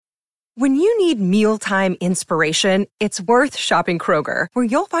When you need mealtime inspiration, it's worth shopping Kroger, where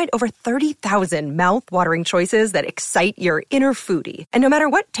you'll find over 30,000 mouth-watering choices that excite your inner foodie. And no matter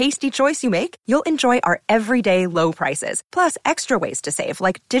what tasty choice you make, you'll enjoy our everyday low prices, plus extra ways to save,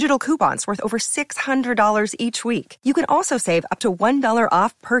 like digital coupons worth over $600 each week. You can also save up to $1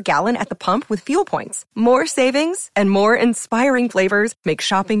 off per gallon at the pump with fuel points. More savings and more inspiring flavors make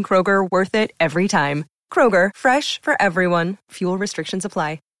shopping Kroger worth it every time. Kroger, fresh for everyone. Fuel restrictions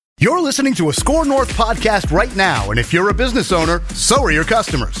apply. You're listening to a Score North podcast right now, and if you're a business owner, so are your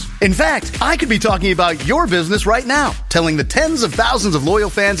customers. In fact, I could be talking about your business right now, telling the tens of thousands of loyal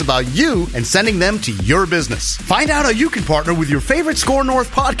fans about you and sending them to your business. Find out how you can partner with your favorite Score North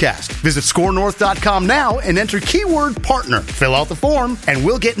podcast. Visit scorenorth.com now and enter keyword partner. Fill out the form, and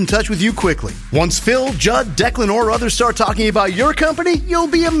we'll get in touch with you quickly. Once Phil, Judd, Declan, or others start talking about your company, you'll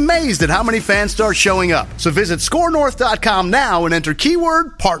be amazed at how many fans start showing up. So visit scorenorth.com now and enter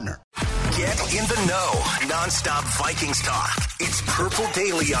keyword partner. Get in the know. Non-stop Vikings talk. It's Purple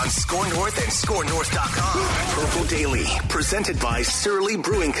Daily on Score North and ScoreNorth.com. Purple Daily, presented by Surly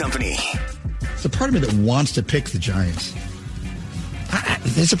Brewing Company. There's a part of me that wants to pick the Giants.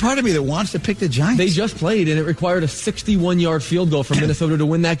 There's a part of me that wants to pick the Giants. They just played, and it required a 61-yard field goal from Minnesota to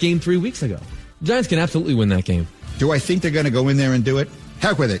win that game 3 weeks ago. The Giants can absolutely win that game. Do I think they're going to go in there and do it?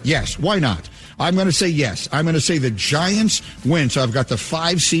 Heck with it. Yes. Why not? I'm going to say yes. I'm going to say the Giants win. So I've got the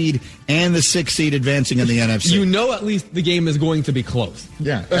 5 seed and the 6 seed advancing in the NFC. You know at least the game is going to be close.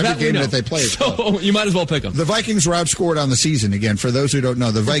 Yeah, every game that they play is so close. You might as well pick them. The Vikings were outscored on the season again. For those who don't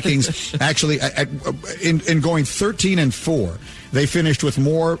know, the Vikings actually, in going 13-4, they finished with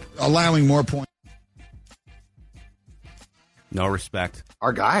allowing more points. No respect.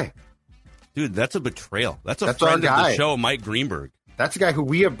 Our guy. Dude, that's a betrayal. That's friend of the show, Mike Greenberg. That's a guy who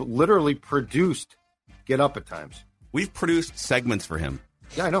we have literally produced Get Up at times. We've produced segments for him.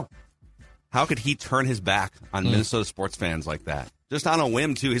 Yeah, I know. How could he turn his back on Minnesota sports fans like that? Just on a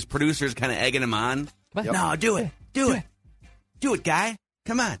whim, too. His producer's kind of egging him on. Yep. No, do it. Do it. Do it, guy.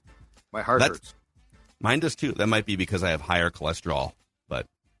 Come on. My heart hurts. Mine does, too. That might be because I have higher cholesterol, but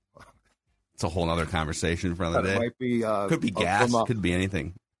it's a whole other conversation for another day. Might be, could be gas. Could be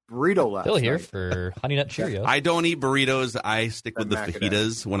anything. Burrito last Bill here night. for Honey Nut Cheerios. I don't eat burritos. I stick with the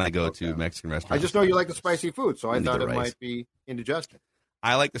fajitas when I go to Mexican restaurants. I just know you like the spicy food, so I thought it might be indigestion.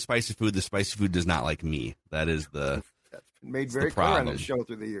 I like the spicy food. The spicy food does not like me. That is that's been made very clear on this show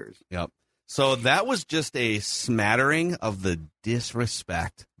through the years. Yep. So that was just a smattering of the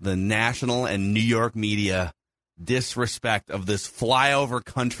disrespect, the national and New York media disrespect of this flyover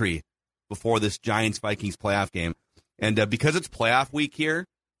country before this Giants-Vikings playoff game. And because it's playoff week here,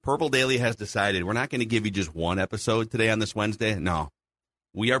 Purple Daily has decided we're not going to give you just one episode today on this Wednesday. No.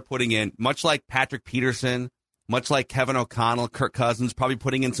 We are putting in, much like Patrick Peterson, much like Kevin O'Connell, Kirk Cousins, probably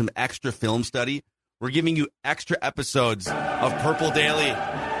putting in some extra film study. We're giving you extra episodes of Purple Daily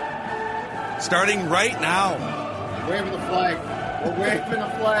starting right now. We're waving the flag. We're waving the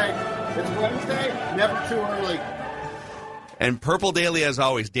flag. It's Wednesday, never too early. And Purple Daily, as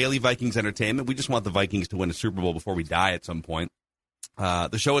always, daily Vikings entertainment. We just want the Vikings to win a Super Bowl before we die at some point.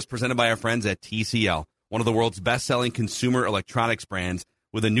 The show is presented by our friends at TCL, one of the world's best-selling consumer electronics brands,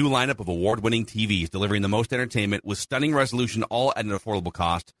 with a new lineup of award-winning TVs delivering the most entertainment with stunning resolution, all at an affordable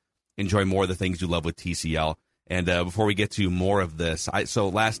cost. Enjoy more of the things you love with TCL. And before we get to more of this, so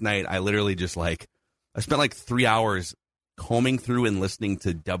last night I literally just I spent 3 hours combing through and listening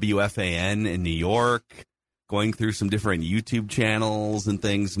to WFAN in New York, going through some different YouTube channels and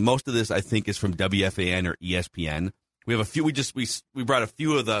things. Most of this I think is from WFAN or ESPN. We have a few. We brought a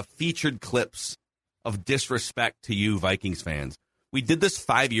few of the featured clips of disrespect to you, Vikings fans. We did this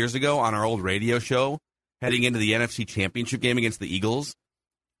 5 years ago on our old radio show, heading into the NFC Championship game against the Eagles.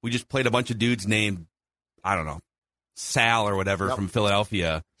 We just played a bunch of dudes named, I don't know, Sal or whatever from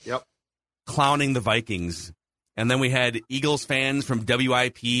Philadelphia, clowning the Vikings, and then we had Eagles fans from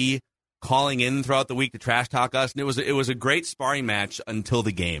WIP calling in throughout the week to trash talk us, and it was a great sparring match until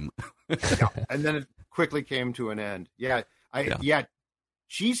the game. And then it quickly came to an end.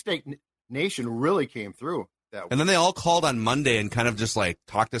 Cheesesteak Nation really came through that week. And then they all called on Monday and kind of just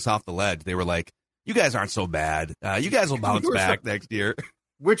talked us off the ledge. They were like, "You guys aren't so bad. You guys will bounce back next year."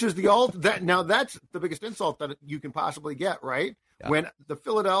 Which is that's the biggest insult that you can possibly get, right? Yeah. When the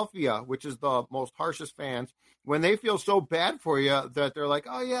Philadelphia, which is the most harshest fans, when they feel so bad for you that they're like,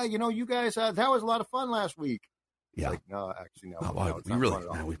 "Oh yeah, you guys, that was a lot of fun last week." Yeah. No, actually,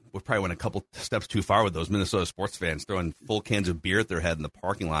 no. We probably went a couple steps too far with those Minnesota sports fans throwing full cans of beer at their head in the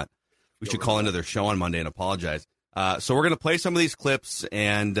parking lot. We should call into their show on Monday and apologize. So we're going to play some of these clips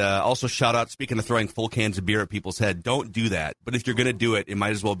and also shout out, speaking of throwing full cans of beer at people's head, don't do that. But if you're going to do it, it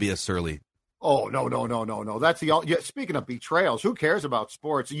might as well be a Surly. Oh, no. That's speaking of betrayals, who cares about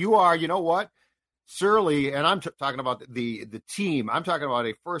sports? You are, you know what? Surly, and I'm talking about the team. I'm talking about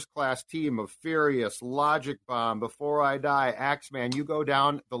a first-class team of Furious, Logic Bomb, Before I Die, Axeman. You go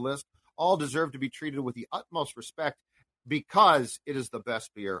down the list, all deserve to be treated with the utmost respect because it is the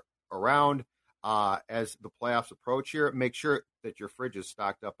best beer around. As the playoffs approach here, make sure that your fridge is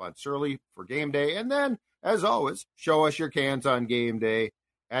stocked up on Surly for game day. And then, as always, show us your cans on game day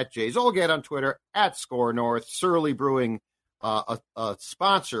at Jay's Olgate on Twitter, at Score North, Surly Brewing, a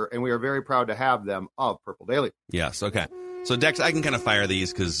sponsor, and we are very proud to have them of Purple Daily. Yes, okay. So, Dex, I can kind of fire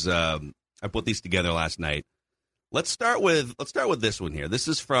these because I put these together last night. Let's start with this one here. This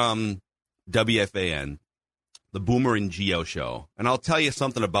is from WFAN, the Boomer and Gio show. And I'll tell you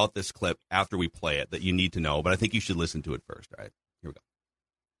something about this clip after we play it that you need to know, but I think you should listen to it first. All right, here we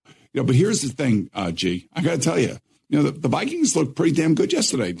go. Yeah, but here's the thing, G. I got to tell you, the Vikings looked pretty damn good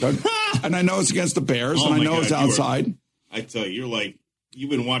yesterday. And I know it's against the Bears, and I know it's outside. I tell you, you've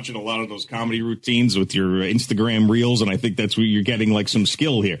been watching a lot of those comedy routines with your Instagram reels, and I think that's where you're getting like some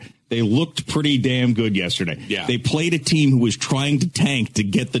skill here. They looked pretty damn good yesterday. Yeah. They played a team who was trying to tank to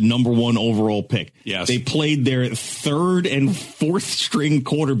get the number 1 overall pick. Yes. They played their 3rd and 4th string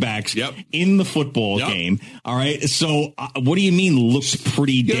quarterbacks in the football game. All right. So what do you mean looked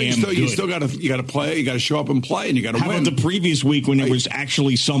pretty damn good? You still got to play. You got to show up and play, and you got to win. How about the previous week when there was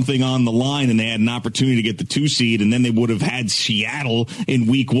actually something on the line and they had an opportunity to get the 2 seed, and then they would have had Seattle in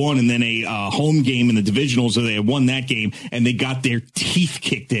week 1 and then a home game in the divisionals, so they had won that game and they got their teeth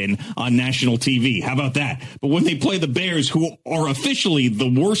kicked in on national TV. How about that? But when they play the Bears, who are officially the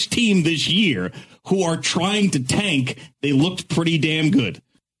worst team this year, who are trying to tank, they looked pretty damn good.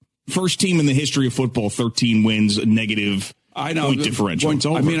 First team in the history of football, 13 wins, negative point differential. It's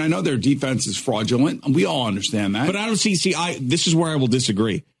over. I mean, I know their defense is fraudulent. We all understand that. But I don't see, this is where I will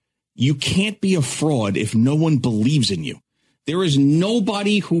disagree. You can't be a fraud if no one believes in you. There is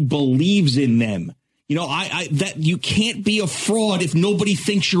nobody who believes in them. That you can't be a fraud if nobody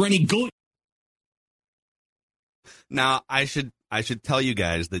thinks you're any good. Now, I should tell you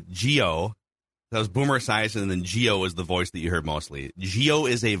guys that Gio, that was Boomer Esiason, and then Gio is the voice that you heard mostly. Gio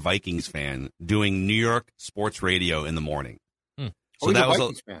is a Vikings fan doing New York sports radio in the morning. So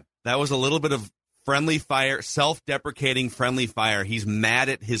that was a little bit of friendly fire, self-deprecating friendly fire. He's mad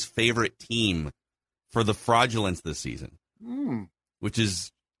at his favorite team for the fraudulence this season, which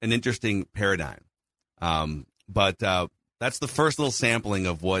is an interesting paradigm. But that's the first little sampling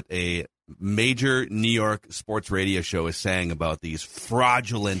of what a major New York sports radio show is saying about these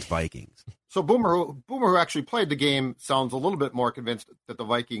fraudulent Vikings. So Boomer, who actually played the game, sounds a little bit more convinced that the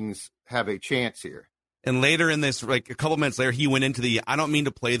Vikings have a chance here. And later in this, a couple minutes later, he went into the, I don't mean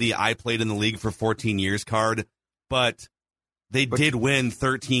to play the I played in the league for 14 years card, but they did win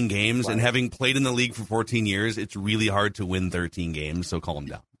 13 games. Right. And having played in the league for 14 years, it's really hard to win 13 games. So calm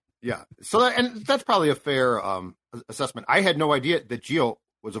down. Yeah. So that's probably a fair assessment. I had no idea that Gio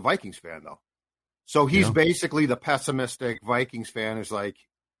was a Vikings fan, though. So he's basically the pessimistic Vikings fan who's like,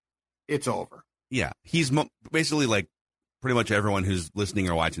 it's over. Yeah. He's basically like pretty much everyone who's listening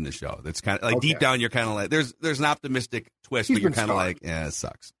or watching the show. That's kind of like deep down, you're kind of like, there's an optimistic twist, but you're kind of like, yeah, it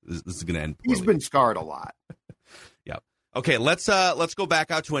sucks. This is going to end poorly. He's been scarred a lot. Yeah. Okay. Let's go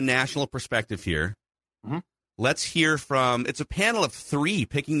back out to a national perspective here. Mm-hmm. Let's hear from, it's a panel of 3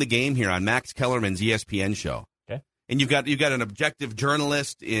 picking the game here on Max Kellerman's ESPN show. Okay. And you've got an objective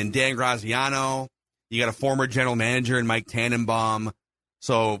journalist in Dan Graziano. You got a former general manager in Mike Tannenbaum.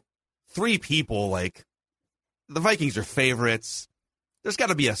 So 3 people, like, the Vikings are favorites. There's got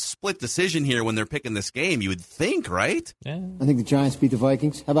to be a split decision here when they're picking this game, you would think, right? Yeah. I think the Giants beat the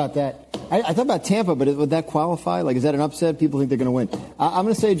Vikings. How about that? I thought about Tampa, but would that qualify? Like, is that an upset? People think they're going to win. I'm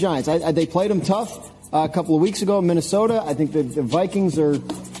going to say Giants. They played them tough a couple of weeks ago in Minnesota. I think the Vikings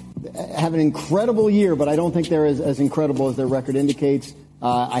have an incredible year, but I don't think they're as incredible as their record indicates.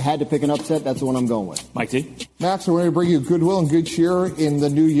 I had to pick an upset. That's the one I'm going with. Mike T. Max, we're going to bring you goodwill and good cheer in the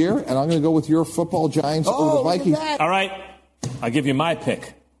new year, and I'm going to go with your football Giants over the Vikings. All right. I'll give you my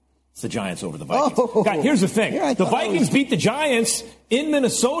pick. It's the Giants over the Vikings. God, here's the thing. The Vikings beat the Giants in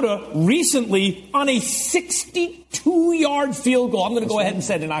Minnesota recently on a 62-yard field goal. I'm going to go ahead and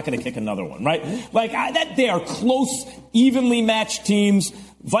say they're not going to kick another one, right? They are close, evenly matched teams.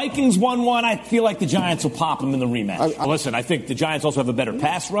 Vikings won one. I feel like the Giants will pop them in the rematch. Listen, I think the Giants also have a better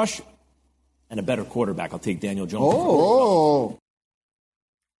pass rush and a better quarterback. I'll take Daniel Jones. Oh,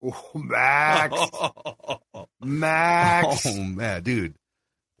 Max. Max. Oh, man, dude.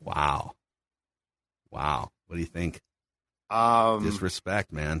 Wow. What do you think?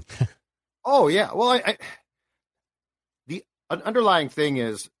 Disrespect, man. Oh, yeah. Well, the underlying thing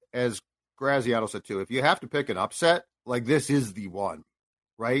is, as Graziano said, too, if you have to pick an upset, like this is the one,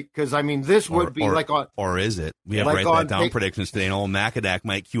 right? Because, I mean, this would be like on... Or is it? We have like write that down predictions today, and old Macadac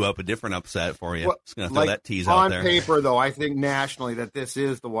might cue up a different upset for you. Well, Just going to throw that tease out on there. paper, though, I think nationally that this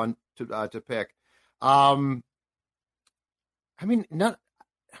is the one to pick. I mean, none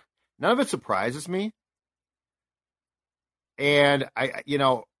of it surprises me. And I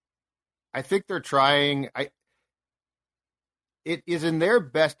think they're trying. It is in their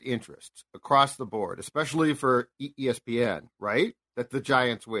best interests across the board, especially for ESPN, right? That the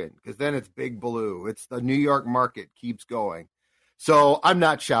Giants win, because then it's Big Blue. It's the New York market keeps going. So I'm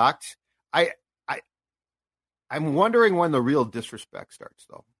not shocked. I'm wondering when the real disrespect starts,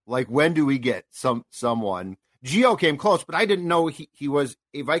 though. Like, when do we get someone? Gio came close, but I didn't know he was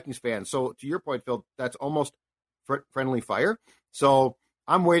a Vikings fan. So to your point, Phil, that's almost friendly fire. So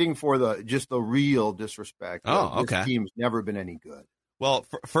I'm waiting for the real disrespect. Oh, okay. This team's never been any good. Well,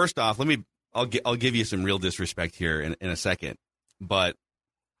 first off, I'll give you some real disrespect here in a second. But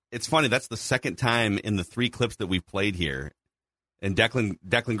it's funny, that's the second time in the 3 clips that we've played here. And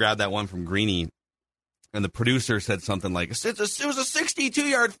Declan grabbed that one from Greeny, and the producer said something like, it was a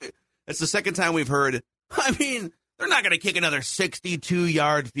 62-yard. It's the second time we've heard, I mean, they're not going to kick another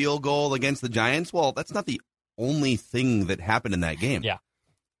 62-yard field goal against the Giants. Well, that's not the only thing that happened in that game. Yeah.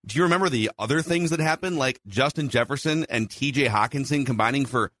 Do you remember the other things that happened, like Justin Jefferson and TJ Hawkinson combining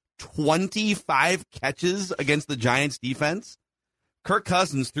for 25 catches against the Giants defense? Kirk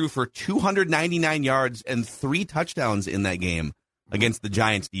Cousins threw for 299 yards and 3 touchdowns in that game against the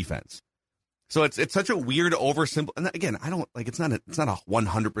Giants defense. So it's such a weird oversimple. And again, I don't like, it's not a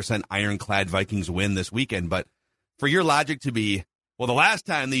 100% ironclad Vikings win this weekend, but for your logic to be, well, the last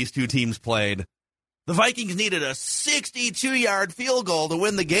time these two teams played, the Vikings needed a 62-yard field goal to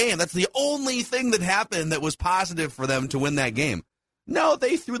win the game. That's the only thing that happened that was positive for them to win that game. No,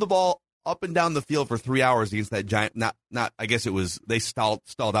 they threw the ball up and down the field for 3 hours against that Giant. Not. I guess it was they stalled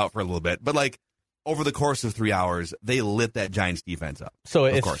out for a little bit, but like over the course of 3 hours, they lit that Giants defense up. So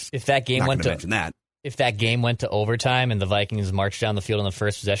if that game went to mention that. If that game went to overtime and the Vikings marched down the field on the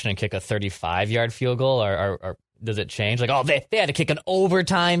first possession and kick a 35-yard field goal, or does it change? Like, oh, they had to kick an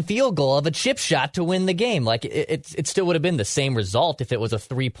overtime field goal of a chip shot to win the game. Like, it still would have been the same result if it was a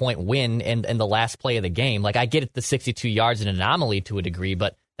 3-point win in the last play of the game. Like, I get it, the 62 yards an anomaly to a degree,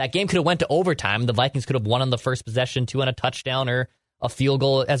 but that game could have went to overtime. The Vikings could have won on the first possession, 2 on a touchdown or a field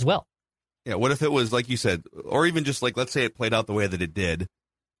goal as well. Yeah, what if it was, like you said, or even just like, let's say it played out the way that it did,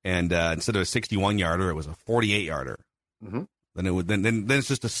 and instead of a 61-yarder, it was a 48-yarder. Mm-hmm. Then it's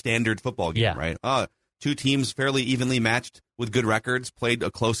just a standard football game, right? Two teams fairly evenly matched with good records played a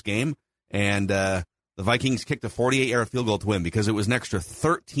close game, and the Vikings kicked a 48-yard field goal to win because it was an extra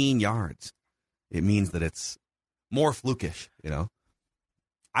 13 yards. It means that it's more flukish,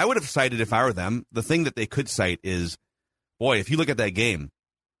 I would have cited, if I were them, the thing that they could cite is, boy, if you look at that game,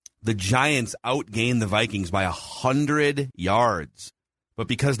 the Giants outgained the Vikings by 100 yards. But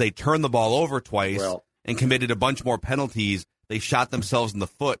because they turned the ball over twice and committed a bunch more penalties, they shot themselves in the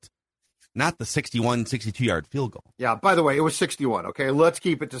foot. Not the 62-yard field goal. Yeah, by the way, it was 61, okay? Let's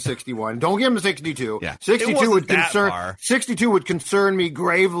keep it to 61. Don't give him 62. Yeah. 62 would concern me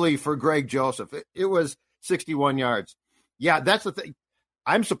gravely for Greg Joseph. It was 61 yards. Yeah, that's the thing.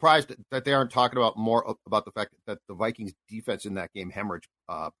 I'm surprised that they aren't talking about more about the fact that the Vikings defense in that game hemorrhaged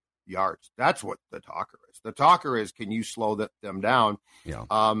yards. That's what the talker is. The talker is, can you slow them down? Yeah.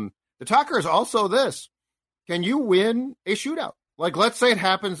 The talker is also this. Can you win a shootout? Like, let's say it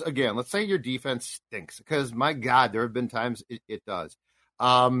happens again. Let's say your defense stinks, because, my God, there have been times it does.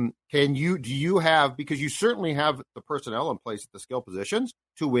 Do you have, because you certainly have the personnel in place at the skill positions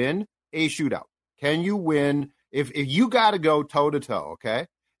to win a shootout. Can you win if you got to go toe-to-toe, okay?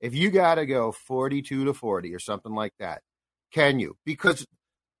 If you got to go 42-40 or something like that, can you? Because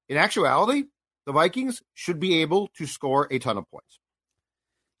in actuality, the Vikings should be able to score a ton of points.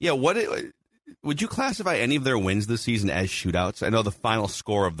 Yeah, would you classify any of their wins this season as shootouts? I know the final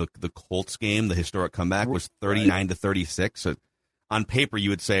score of the Colts game, the historic comeback, was 39-36. So on paper, you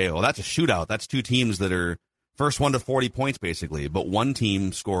would say, well, that's a shootout. That's two teams that are first one to 40 points, basically. But one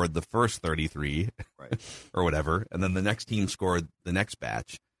team scored the first 33 or whatever, and then the next team scored the next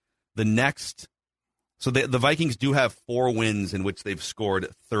batch. So the Vikings do have 4 wins in which they've scored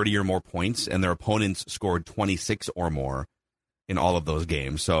 30 or more points, and their opponents scored 26 or more in all of those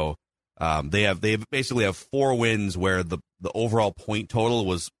games. So they basically have 4 wins where the overall point total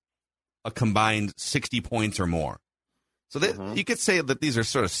was a combined 60 points or more. So you could say that these are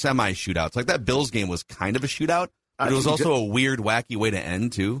sort of semi-shootouts. Like that Bills game was kind of a shootout, but it was also a weird, wacky way to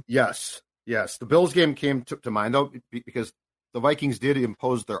end, too. Yes. The Bills game came to mind, though, because the Vikings did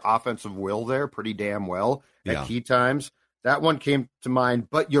impose their offensive will there pretty damn well at key times. That one came to mind.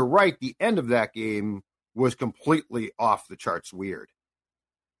 But you're right, the end of that game was completely off the charts weird.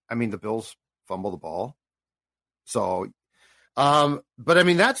 I mean, the Bills fumble the ball. So, but I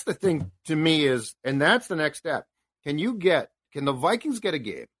mean, that's the thing to me is, and that's the next step. Can the Vikings get a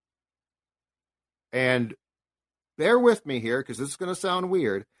game? And bear with me here, because this is going to sound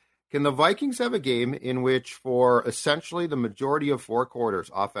weird. Can the Vikings have a game in which for essentially the majority of 4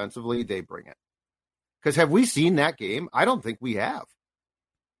 quarters offensively, they bring it? Because have we seen that game? I don't think we have.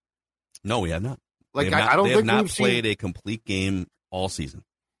 No, we have not. I don't think we've not we've played a complete game all season.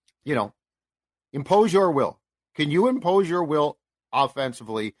 Impose your will. Can you impose your will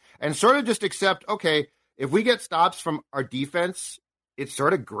offensively and sort of just accept, okay, if we get stops from our defense, it's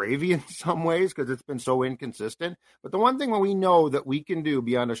sort of gravy in some ways because it's been so inconsistent. But the one thing that we know that we can do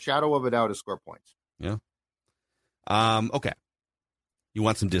beyond a shadow of a doubt is score points. Yeah. Okay. You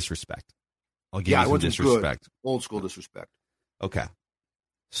want some disrespect? I'll give you some disrespect. Good. Old school disrespect. Okay.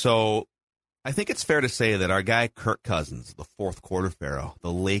 So I think it's fair to say that our guy Kirk Cousins, the fourth quarter pharaoh,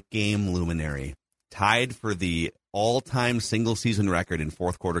 the late game luminary, tied for the all-time single-season record in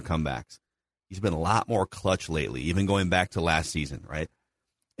fourth quarter comebacks. He's been a lot more clutch lately, even going back to last season, right?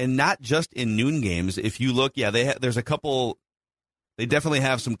 And not just in noon games. If you look, there's a couple. They definitely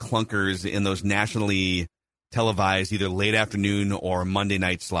have some clunkers in those nationally televised, either late afternoon or Monday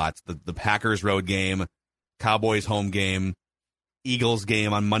night slots. The Packers road game, Cowboys home game, Eagles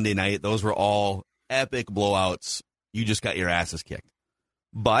game on Monday night. Those were all epic blowouts. You just got your asses kicked.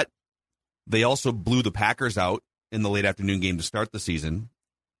 But they also blew the Packers out in the late afternoon game to start the season.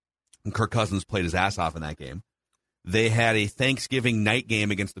 And Kirk Cousins played his ass off in that game. They had a Thanksgiving night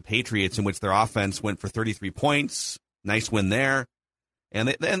game against the Patriots in which their offense went for 33 points. Nice win there. And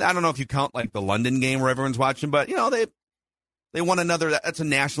I don't know if you count like the London game where everyone's watching, but they won another. That's a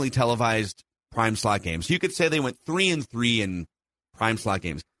nationally televised prime slot game. So you could say they went 3-3 in prime slot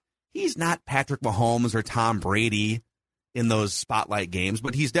games. He's not Patrick Mahomes or Tom Brady in those spotlight games,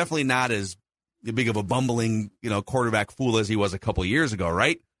 but he's definitely not as big of a bumbling, quarterback fool as he was a couple years ago,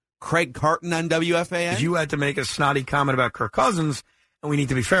 right? Craig Carton on WFAN. You had to make a snotty comment about Kirk Cousins, and we need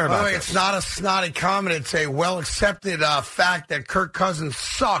to be fair about it. It's not a snotty comment. It's a well-accepted fact that Kirk Cousins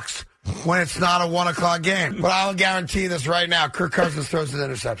sucks when it's not a 1 o'clock game. But I'll guarantee this right now. Kirk Cousins throws an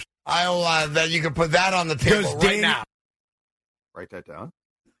interception. I'll that you can put that on the table right now. Write that down.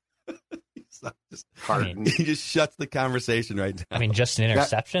 He just shuts the conversation right down. I mean, just an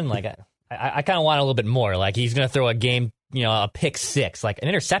interception? I kind of want a little bit more. Like, he's going to throw a game, a pick six. Like, an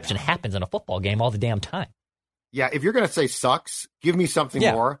interception happens in a football game all the damn time. Yeah, if you're going to say sucks, give me something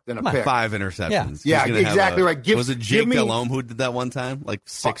more than a pick. 5 interceptions. Yeah, exactly right. Was it Jake Delhomme who did that one time? Like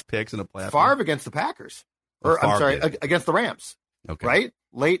 6 picks in a playoff Favre game? against the Packers. Against the Rams. Okay. Right?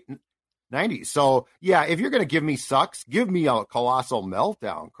 Late 90s. So, yeah, if you're going to give me sucks, give me a colossal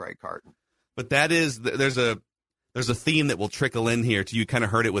meltdown, Craig Carton. But there's a theme that will trickle in here to you. Kind of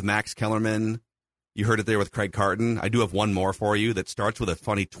heard it with Max Kellerman. You heard it there with Craig Carton. I do have one more for you that starts with a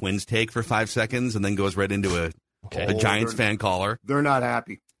funny Twins take for 5 seconds and then goes right into a Giants fan caller. They're not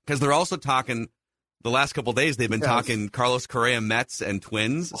happy. Because they're also talking, the last couple of days, they've been talking Carlos Correa Mets and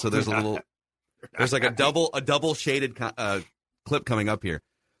Twins. So there's there's like a double shaded clip coming up here.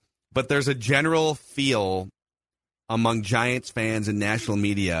 But there's a general feel among Giants fans and national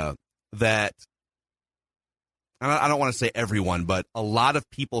media that, I don't want to say everyone, but a lot of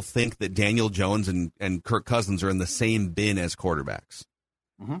people think that Daniel Jones and Kirk Cousins are in the same bin as quarterbacks.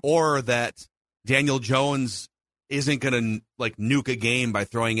 Mm-hmm. Or that Daniel Jones isn't going to nuke a game by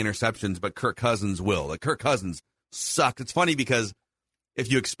throwing interceptions, but Kirk Cousins will. Like, Kirk Cousins sucks. It's funny because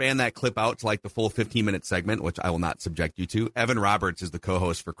if you expand that clip out to the full 15-minute segment, which I will not subject you to, Evan Roberts is the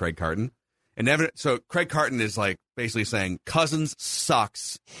co-host for Craig Carton. And so Craig Carton is basically saying Cousins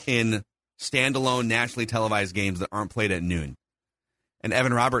sucks in standalone nationally televised games that aren't played at noon. And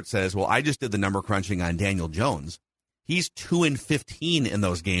Evan Roberts says, well, I just did the number crunching on Daniel Jones. He's 2-15 in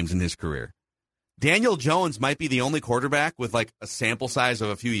those games in his career. Daniel Jones might be the only quarterback with a sample size of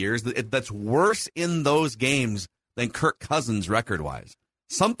a few years that's worse in those games than Kirk Cousins record-wise.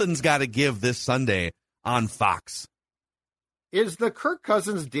 Something's got to give this Sunday on Fox. Is the Kirk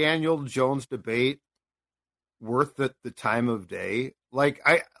Cousins Daniel Jones debate worth the time of day?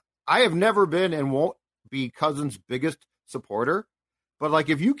 I have never been and won't be Cousins' biggest supporter, but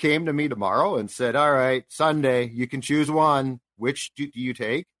if you came to me tomorrow and said, all right, Sunday, you can choose one, which do you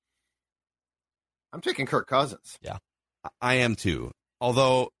take? I'm taking Kirk Cousins. Yeah. I am too.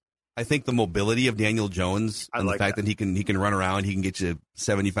 Although I think the mobility of Daniel Jones and the fact that he can run around, he can get you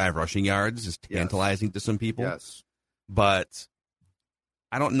 75 rushing yards is tantalizing to some people. Yes. But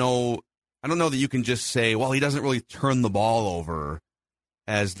I don't know that you can just say, well, he doesn't really turn the ball over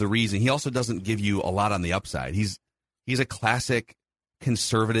as the reason. He also doesn't give you a lot on the upside. He's a classic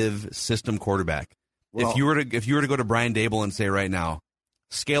conservative system quarterback. Well, if you were to go to Brian Daboll and say right now,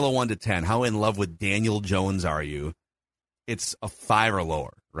 scale of 1 to 10, how in love with Daniel Jones are you? It's a 5 or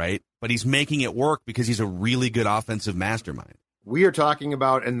lower, right? But he's making it work because he's a really good offensive mastermind. We are talking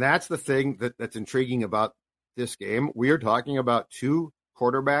about, and that's the thing that's intriguing about this game. We are talking about two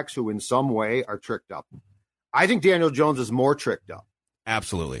quarterbacks who in some way are tricked up. I think Daniel Jones is more tricked up.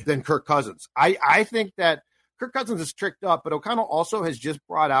 Absolutely. Than Kirk Cousins. I think that Kirk Cousins is tricked up, but O'Connell also has just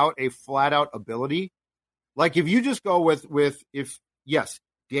brought out a flat-out ability. Like, if you just go with yes,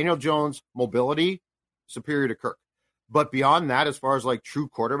 Daniel Jones' mobility, superior to Kirk. But beyond that, as far as like true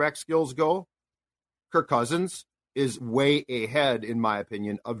quarterback skills go, Kirk Cousins is way ahead, in my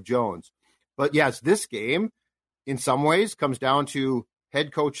opinion, of Jones. But yes, this game, in some ways, comes down to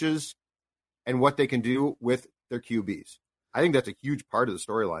head coaches and what they can do with their QBs. I think that's a huge part of the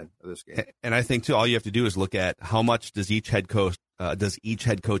storyline of this game. And I think, too, all you have to do is look at how much does each head coach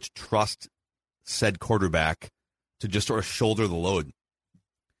trust said quarterback to just sort of shoulder the load.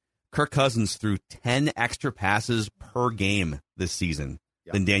 Kirk Cousins threw 10 extra passes per game this season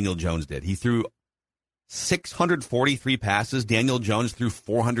than Daniel Jones did. He threw 643 passes. Daniel Jones threw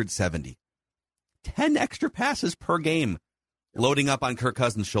 470. 10 extra passes per game loading up on Kirk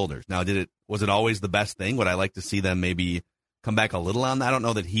Cousins' shoulders. Now, was it always the best thing? Would I like to see them maybe come back a little on that? I don't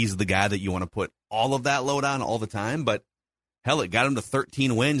know that he's the guy that you want to put all of that load on all the time, but hell, it got him to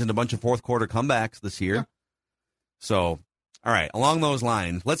 13 wins and a bunch of fourth quarter comebacks this year. Yeah. So, all right, along those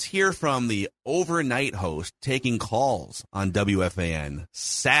lines, let's hear from the overnight host taking calls on WFAN,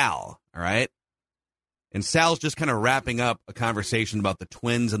 Sal, all right? And Sal's just kind of wrapping up a conversation about the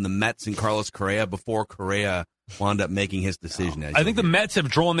Twins and the Mets and Carlos Correa before Correa wound up making his decision. I think the Mets have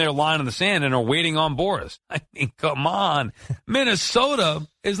drawn their line in the sand and are waiting on Boris. I mean, come on. Minnesota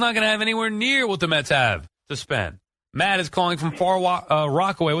is not going to have anywhere near what the Mets have to spend. Matt is calling from Far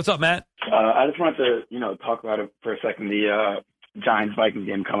Rockaway. What's up, Matt? I just wanted to, talk about it for a second, the Giants-Vikings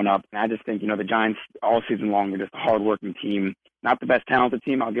game coming up. And I just think, the Giants all season long are just a hard-working team. Not the best talented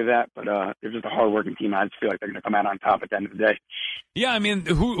team, I'll give that, but they're just a hard-working team. I just feel like they're going to come out on top at the end of the day. Yeah, I mean,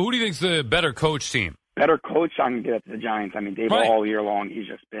 who do you think's the better coach team? Better coach, I'm going to give it to the Giants. I mean, Daboll all year long, he's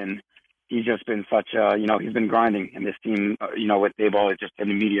just been such a, he's been grinding. And this team, with Daboll, it's just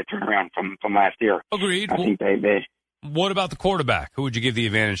an immediate turnaround from last year. Agreed. I think they. What about the quarterback? Who would you give the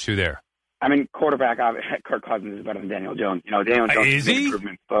advantage to there? I mean, quarterback, Kirk Cousins is better than Daniel Jones. Daniel Jones is he?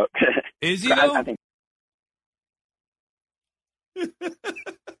 Improvements, but is he, though? I think.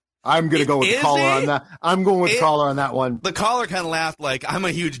 I'm going to go with the caller on that. I'm going with the caller on that one. The caller kind of laughed like, I'm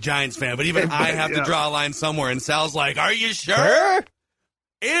a huge Giants fan, but even I have to draw a line somewhere. And Sal's like, are you sure?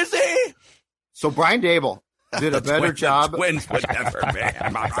 Is he? So Brian Daboll did a better job. Twins would never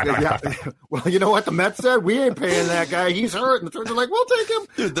ban. Well, you know what the Mets said? We ain't paying that guy. He's hurt. And the Twins are like, we'll take him.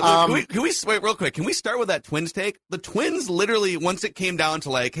 Dude, can we wait real quick? Can we start with that Twins take? The Twins literally, once it came down to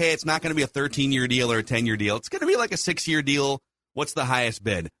like, hey, it's not going to be a 13-year deal or a 10-year deal. It's going to be like a 6-year deal. What's the highest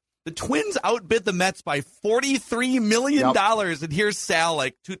bid? The Twins outbid the Mets by $43 million. And here's Sal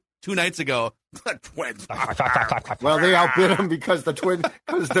like two nights ago. The Twins. Well, they outbid them because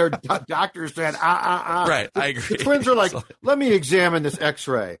their doctors said, Right, I agree. The Twins are like, let me examine this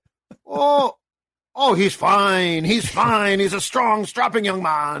X-ray. Oh, he's fine. He's fine. He's a strong, strapping young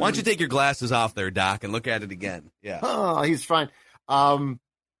man. Why don't you take your glasses off there, Doc, and look at it again? Yeah. Oh, he's fine. The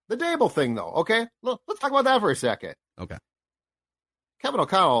Daboll thing, though, okay? Let's talk about that for a second. Okay. Kevin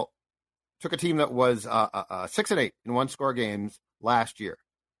O'Connell took a team that was 6-8 in one-score games last year.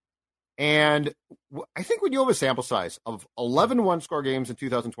 And I think when you have a sample size of 11 one-score games in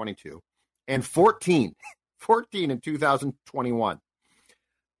 2022 and 14 in 2021,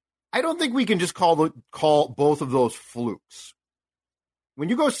 I don't think we can just call both of those flukes. When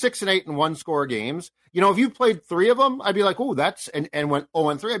you go 6-8 in one-score games, if you played 3 of them, I'd be like, oh, that's and went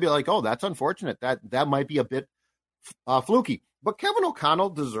 0-3, I'd be like, oh, that's unfortunate. That might be a bit fluky. But Kevin O'Connell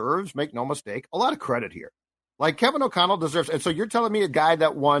deserves, make no mistake, a lot of credit here. Like Kevin O'Connell deserves, and so you're telling me a guy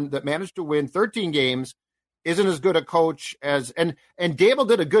that managed to win 13 games isn't as good a coach as and Daboll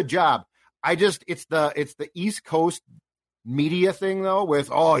did a good job. It's the East Coast media thing though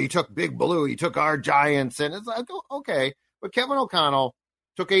with he took Big Blue, he took our Giants, and it's like okay, but Kevin O'Connell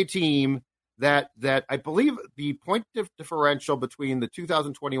took a team that I believe the point differential between the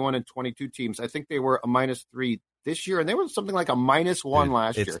 2021 and 22 teams, I think they were a -3 this year, and they were something like a -1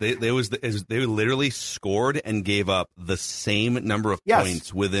 last year. They literally scored and gave up the same number of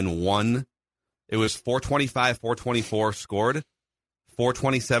points within one. It was 425, 424 scored,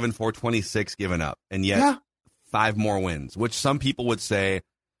 427, 426 given up, and yet 5 more wins, which some people would say,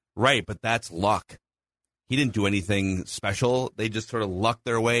 right, but that's luck. He didn't do anything special. They just sort of lucked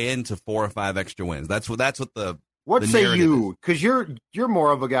their way into 4 or 5 extra wins. That's what the What the say narrative you? is. Because you're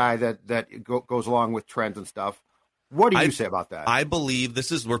more of a guy that goes along with trends and stuff. What do you say about that? I believe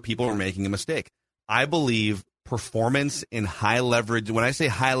this is where people are making a mistake. I believe performance in high leverage. When I say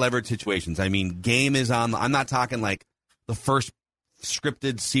high leverage situations, I mean game is on. I'm not talking like the first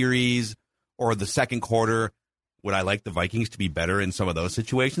scripted series or the second quarter. Would I like the Vikings to be better in some of those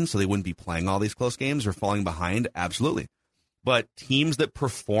situations so they wouldn't be playing all these close games or falling behind? Absolutely. But teams that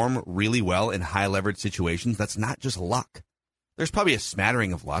perform really well in high leverage situations, that's not just luck. There's probably a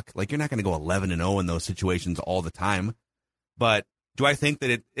smattering of luck. Like, you're not going to go 11-0 in those situations all the time. But do I think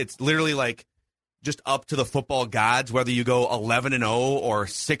that it's literally like just up to the football gods whether you go 11-0 or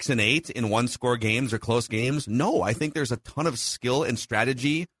 6-8 in one-score games or close games? No, I think there's a ton of skill and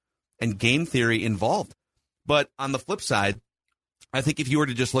strategy and game theory involved. But on the flip side, I think if you were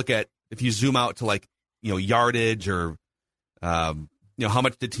to just look at, if you zoom out to like, yardage or, how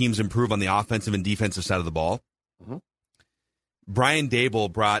much did teams improve on the offensive and defensive side of the ball? Mm-hmm. Brian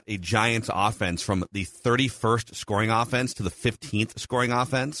Daboll brought a Giants offense from the 31st scoring offense to the 15th scoring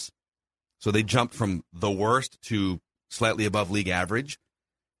offense. So they jumped from the worst to slightly above league average.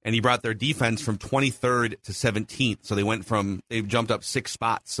 And he brought their defense from 23rd to 17th. So they jumped up 6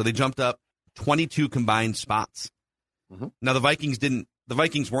 spots. So they jumped up 22 combined spots. Mm-hmm. Now, the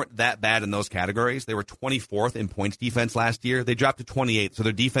Vikings weren't that bad in those categories. They were 24th in points defense last year. They dropped to 28th, so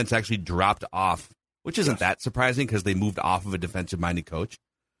their defense actually dropped off, which isn't that surprising because they moved off of a defensive-minded coach.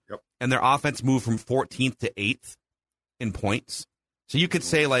 Yep. And their offense moved from 14th to 8th in points. So you could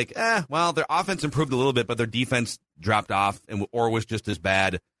say, like, their offense improved a little bit, but their defense dropped off or was just as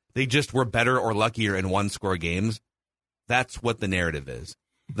bad. They just were better or luckier in one-score games. That's what the narrative is,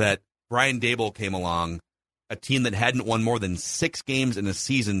 that Brian Daboll came along, a team that hadn't won more than 6 games in a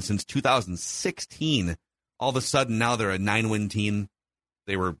season since 2016. All of a sudden, now they're a 9-win team.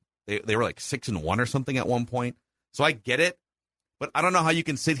 They were like 6-1 or something at one point. So I get it, but I don't know how you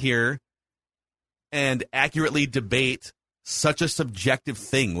can sit here and accurately debate such a subjective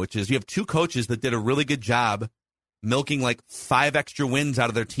thing, which is you have 2 coaches that did a really good job milking like 5 extra wins out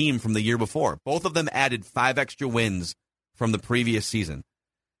of their team from the year before. Both of them added 5 extra wins from the previous season.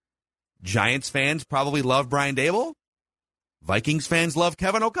 Giants fans probably love Brian Daboll. Vikings fans love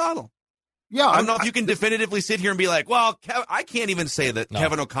Kevin O'Connell. Yeah, I don't know if you can definitively sit here and be like, well, I can't even say that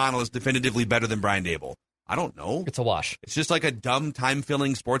Kevin O'Connell is definitively better than Brian Daboll. I don't know. It's a wash. It's just like a dumb,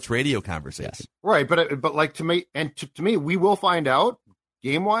 time-filling sports radio conversation. Yes. Right, but like to me, we will find out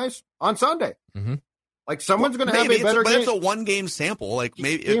game-wise on Sunday. Mm-hmm. Like someone's going to have a better game. But it's a one-game sample. Like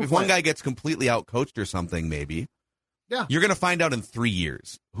maybe if one guy gets completely out-coached or something, maybe. Yeah. You're going to find out in 3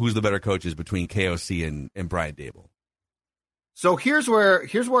 years who's the better coaches between KOC and Brian Daboll. So here's where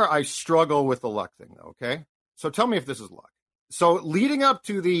I struggle with the luck thing, though, okay? So tell me if this is luck. So leading up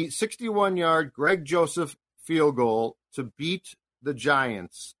to the 61-yard Greg Joseph field goal to beat the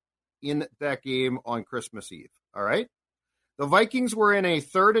Giants in that game on Christmas Eve, all right? The Vikings were in a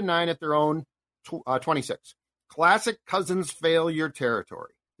 3rd and 9 at their own 26. Classic Cousins failure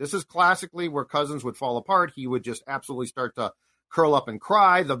territory. This is classically where Cousins would fall apart. He would just absolutely start to curl up and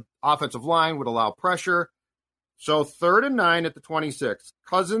cry. The offensive line would allow pressure. So 3rd and 9 at the 26.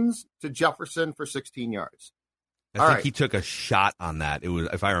 Cousins to Jefferson for 16 yards. I think he took a shot on that. It was,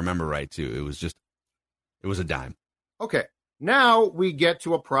 if I remember right, too. It was a dime. Okay. Now we get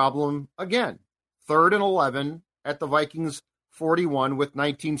to a problem again. 3rd and 11 at the Vikings 41 with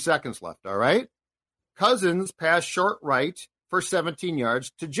 19 seconds left. All right. Cousins pass short right for 17 yards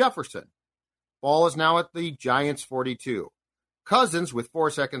to Jefferson. Ball is now at the Giants 42. Cousins, with 4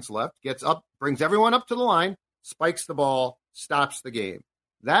 seconds left, gets up, brings everyone up to the line, spikes the ball, stops the game.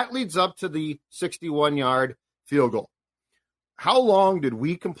 That leads up to the 61-yard field goal. How long did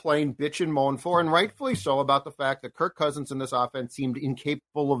we complain, bitch, and moan for, and rightfully so, about the fact that Kirk Cousins in this offense seemed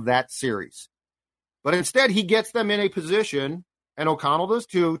incapable of that series? But instead, he gets them in a position, and O'Connell does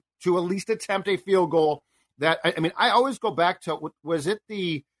too, to at least attempt a field goal. That, I mean, I always go back to, was it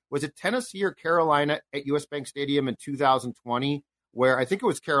Tennessee or Carolina at US Bank Stadium in 2020, where I think it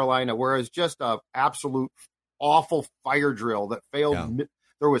was Carolina, where it was just a absolute awful fire drill that failed. Yeah.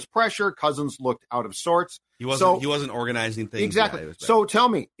 There was pressure. Cousins looked out of sorts. He wasn't organizing things. Exactly. Yeah, so tell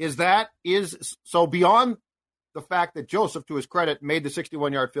me, so beyond the fact that Joseph, to his credit, made the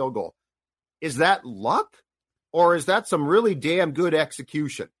 61-yard field goal, is that luck? or is that some really damn good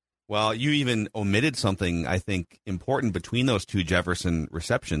execution? Well, you even omitted something, I think, important between those two Jefferson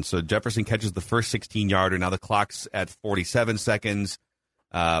receptions. So Jefferson catches the first 16-yarder. Now the clock's at 47 seconds.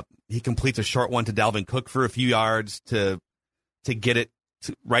 He completes a short one to Dalvin Cook for a few yards to get it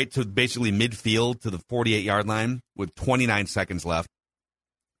right to basically midfield to the 48-yard line with 29 seconds left,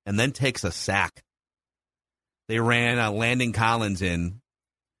 and then takes a sack. They ran Landon Collins in,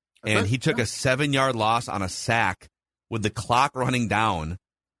 and he took a 7-yard loss on a sack with the clock running down.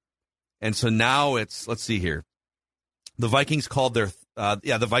 And so now it's, let's see here. The Vikings called their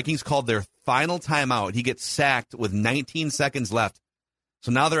final timeout. He gets sacked with 19 seconds left.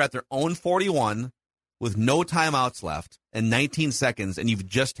 So now they're at their own 41 with no timeouts left and 19 seconds, and you've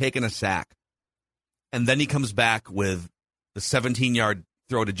just taken a sack. And then he comes back with the 17-yard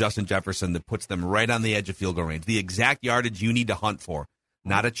throw to Justin Jefferson that puts them right on the edge of field goal range. The exact yardage you need to hunt for.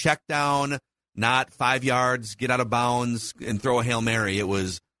 Not a check down, not 5 yards, get out of bounds and throw a Hail Mary. It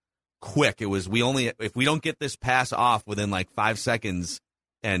was quick. It was, if we don't get this pass off within like 5 seconds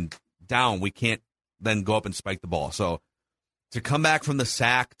and down, we can't then go up and spike the ball. So to come back from the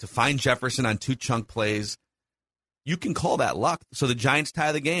sack, to find Jefferson on 2 chunk plays, you can call that luck. So the Giants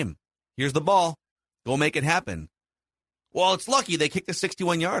tie the game. Here's the ball. Go make it happen. Well, it's lucky they kicked a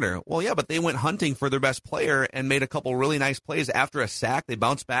 61-yarder. Well, yeah, but they went hunting for their best player and made a couple really nice plays after a sack. They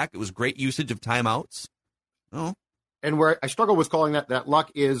bounced back. It was great usage of timeouts. Oh. And where I struggle with calling that luck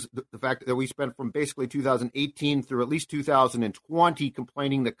is the fact that we spent from basically 2018 through at least 2020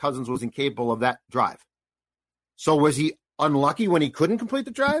 complaining that Cousins was incapable of that drive. So was he unlucky when he couldn't complete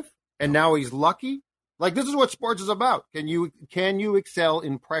the drive? And now he's lucky? Like, this is what sports is about. Can you excel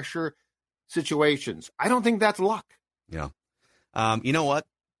in pressure situations? I don't think that's luck. Yeah. You know what?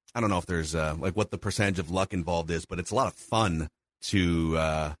 I don't know if there's what the percentage of luck involved is, but it's a lot of fun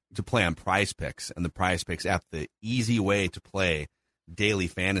to play on Prize Picks, and the Prize Picks app, the easy way to play daily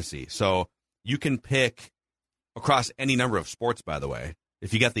fantasy. So you can pick across any number of sports, by the way.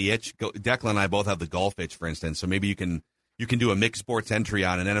 If you got the itch, Declan and I both have the golf itch, for instance. So maybe you can do a mixed sports entry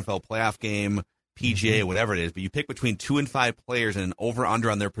on an NFL playoff game, PGA, whatever it is. But you pick between 2 and 5 players and an over-under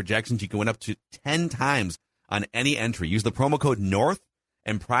on their projections. You can win up to 10 times on any entry. Use the promo code NORTH,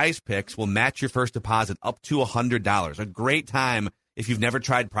 and Prize Picks will match your first deposit up to $100. A great time if you've never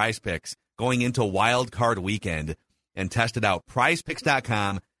tried Prize Picks going into Wild Card Weekend, and test it out.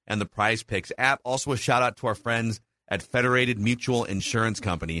 PrizePicks.com and the Prize Picks app. Also a shout out to our friends at Federated Mutual Insurance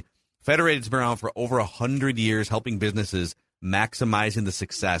Company. Federated's been around for over 100 years, helping businesses maximizing the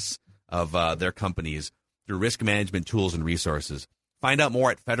success of their companies through risk management tools and resources. Find out more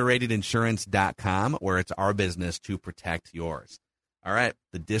at federatedinsurance.com, where it's our business to protect yours. All right,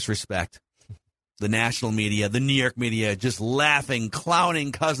 the disrespect. The national media, the New York media, just laughing,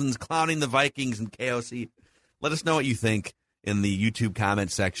 clowning Cousins, clowning the Vikings and KOC. Let us know what you think in the YouTube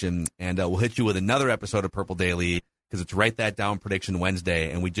comment section, and we'll hit you with another episode of Purple Daily, because it's Write That Down Prediction Wednesday,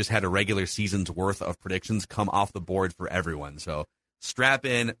 and we just had a regular season's worth of predictions come off the board for everyone. So strap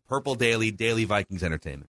in, Purple Daily, Daily Vikings Entertainment.